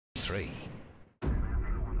3.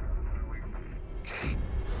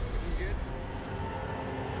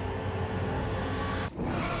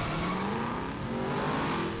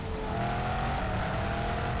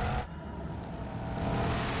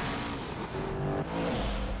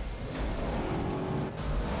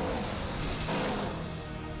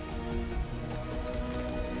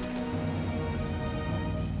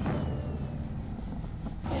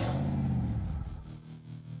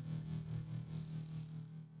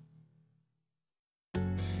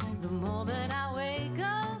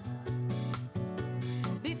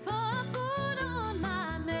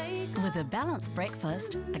 With a balanced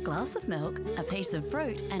breakfast, a glass of milk, a piece of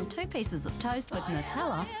fruit and 2 pieces of toast with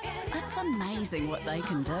Nutella, it's amazing what they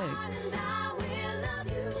can do.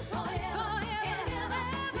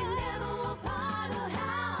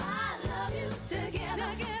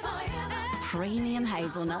 Premium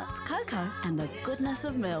hazelnuts, cocoa and the goodness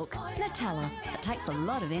of milk. Nutella. It takes a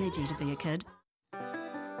lot of energy to be a kid.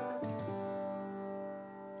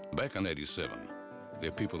 Back in '87, there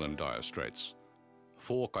are people in dire straits.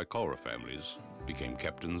 4 Kaikoura families became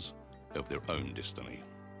captains of their own destiny.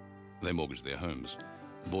 They mortgaged their homes,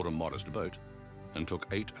 bought a modest boat, and took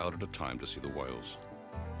 8 out at a time to see the whales.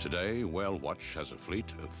 Today, Whale Watch has a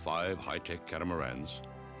fleet of 5 high-tech catamarans,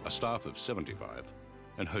 a staff of 75,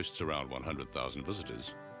 and hosts around 100,000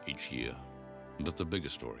 visitors each year. But the bigger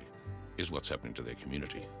story is what's happening to their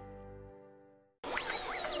community.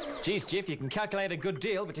 Geez, Jeff, you can calculate a good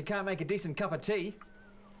deal, but you can't make a decent cup of tea.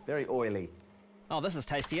 Very oily. Oh, this is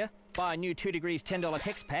tastier. Buy a new 2 Degrees $10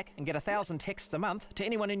 text pack and get 1,000 texts a month to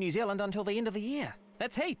anyone in New Zealand until the end of the year.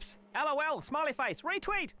 That's heaps. LOL, smiley face,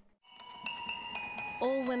 retweet.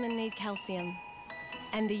 All women need calcium,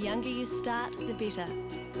 and the younger you start, the better.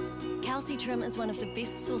 Calci-Trim is one of the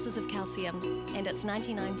best sources of calcium, and it's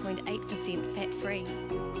 99.8% fat-free.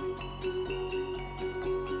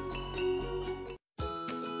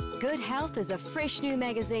 Good Health is a fresh new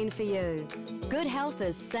magazine for you. Good Health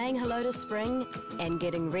is saying hello to spring and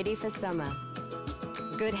getting ready for summer.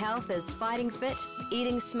 Good Health is fighting fit,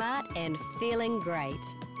 eating smart and feeling great.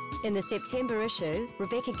 In the September issue,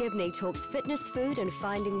 Rebecca Gibney talks fitness, food and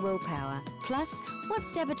finding willpower. Plus, what's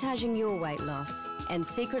sabotaging your weight loss? And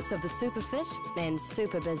secrets of the super fit and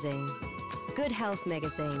super busy. Good Health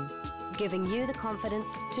magazine, giving you the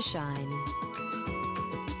confidence to shine.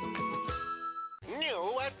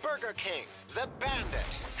 New at Burger King, the Bandit.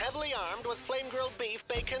 Heavily armed with flame-grilled beef,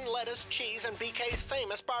 bacon, lettuce, cheese, and BK's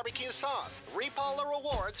famous barbecue sauce. Reap all the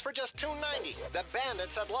rewards for just $2.90. The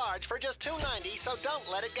Bandit's at large for just $2.90, so don't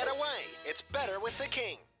let it get away. It's better with the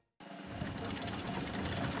King.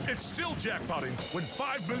 It's still jackpotting when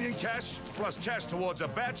 5 million cash plus cash towards a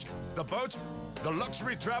batch, the boat, the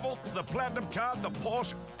luxury travel, the platinum card, the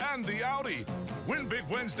Porsche, and the Audi. Win Big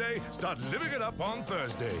Wednesday, start living it up on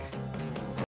Thursday.